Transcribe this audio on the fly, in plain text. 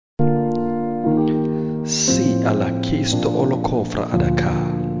ala kisto olokofra adaka.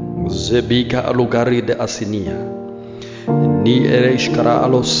 Zebika alugari de asinia. Ni ereshkara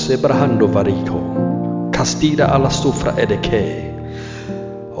alo sebrahando variko. Castida ala sufra edeke.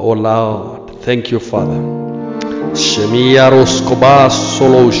 Oh Lord, thank you, Father. Shemiaros kobas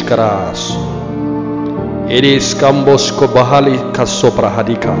soloshkaras. Eris kambos kobahali kasopra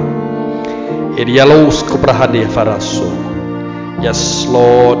hadika. Erialos kobrahadi faraso. Yes,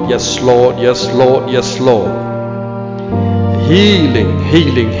 Lord, yes, Lord, yes, Lord, yes, Lord. Healing,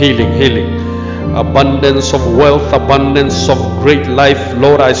 healing, healing, healing. Abundance of wealth, abundance of great life,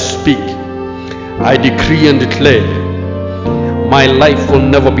 Lord, I speak. I decree and declare, my life will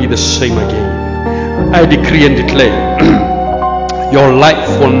never be the same again. I decree and declare, your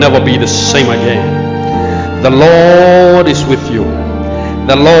life will never be the same again. The Lord is with you.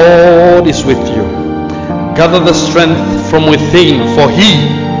 The Lord is with you. Gather the strength from within, for He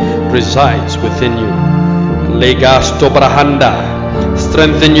resides within you. Legasto brahanda.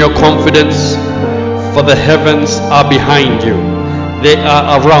 Strengthen your confidence, for the heavens are behind you. They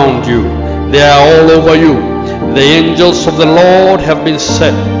are around you. They are all over you. The angels of the Lord have been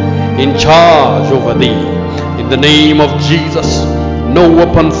set in charge over thee. In the name of Jesus, no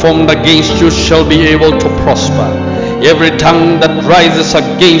weapon formed against you shall be able to prosper. Every tongue that rises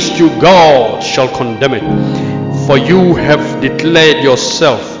against you, God shall condemn it. For you have declared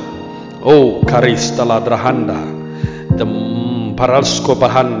yourself, O Karista Ladrahanda, the Paralsko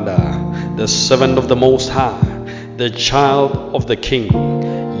Bahanda, the servant of the Most High, the child of the King.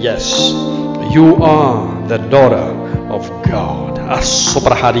 Yes, you are the daughter of God.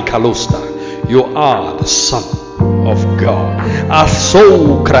 Asobrahadi Kalusta. You are the son of God.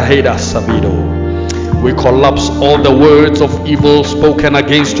 Aso Kraheda Sabido. We collapse all the words of evil spoken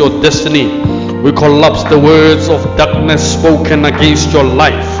against your destiny. We collapse the words of darkness spoken against your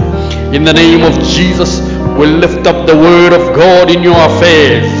life. In the name of Jesus, we lift up the word of God in your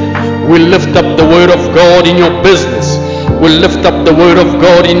affairs. We lift up the word of God in your business. We lift up the word of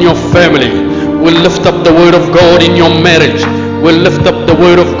God in your family. We lift up the word of God in your marriage. We lift up the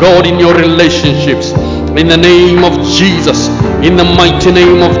word of God in your relationships. In the name of Jesus, in the mighty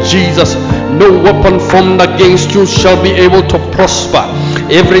name of Jesus, no weapon formed against you shall be able to prosper.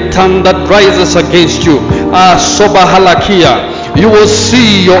 Every tongue that rises against you, you will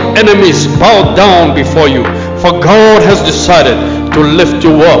see your enemies bow down before you. For God has decided to lift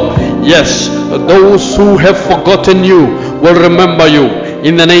you up. Yes, those who have forgotten you will remember you.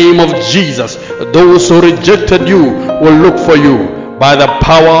 In the name of Jesus, those who rejected you will look for you by the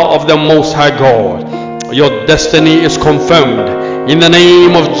power of the Most High God. Your destiny is confirmed in the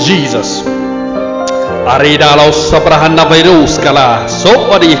name of Jesus.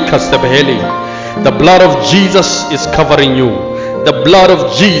 The blood of Jesus is covering you. The blood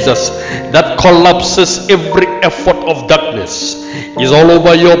of Jesus that collapses every effort of darkness is all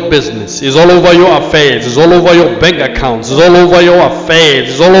over your business, is all over your affairs, is all over your bank accounts, is all over your affairs,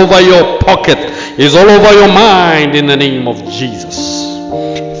 is all over your pocket, is all over your mind in the name of Jesus.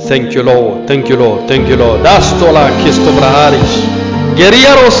 Thank you, Lord. Thank you, Lord. Thank you, Lord. Dastola kisto braharish.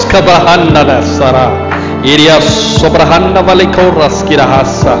 Geriaros kabahanda da sara. Irias sobrahanda valikoras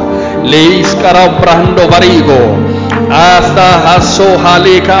kirahasa. Leis karabrando varigo. Hasta haso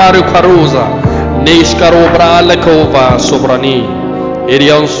halika arukaruza. Neis karobra lekova sobrani.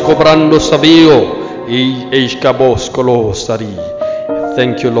 Irians cobrando savio. Eis kabos kolo sari.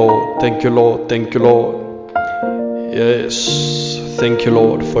 Thank you, Lord. Thank you, Lord. Thank you, Lord. Yes. Thank you,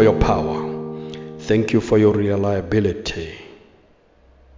 Lord, for your power. Thank you for your reliability.